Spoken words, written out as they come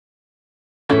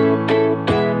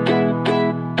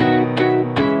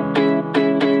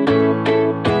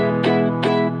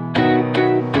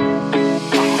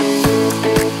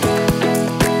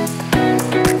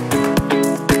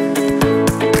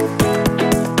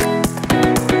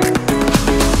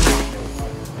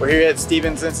here at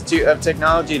Stevens Institute of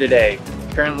Technology today,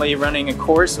 currently running a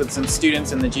course with some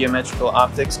students in the geometrical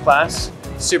optics class.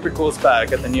 Super cool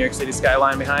spot. Got the New York City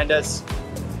skyline behind us.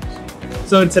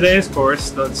 So in today's course,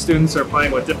 the students are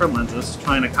playing with different lenses,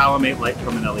 trying to collimate light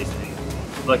from an LED.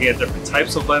 Looking at different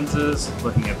types of lenses,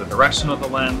 looking at the direction of the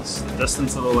lens, the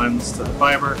distance of the lens to the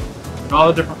fiber, and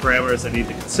all the different parameters they need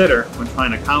to consider when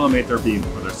trying to collimate their beam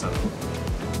for their setup.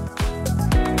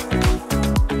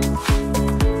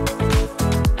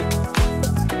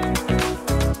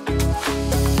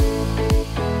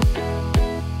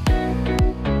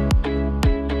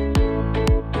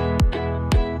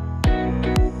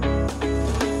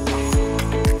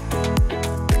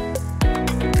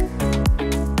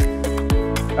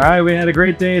 All right, we had a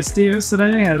great day at Stevens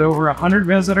today. Had over 100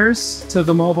 visitors to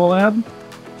the mobile lab.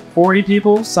 40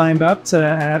 people signed up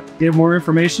to give more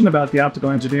information about the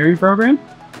optical engineering program.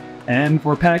 And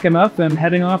we're packing up and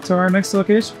heading off to our next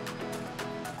location.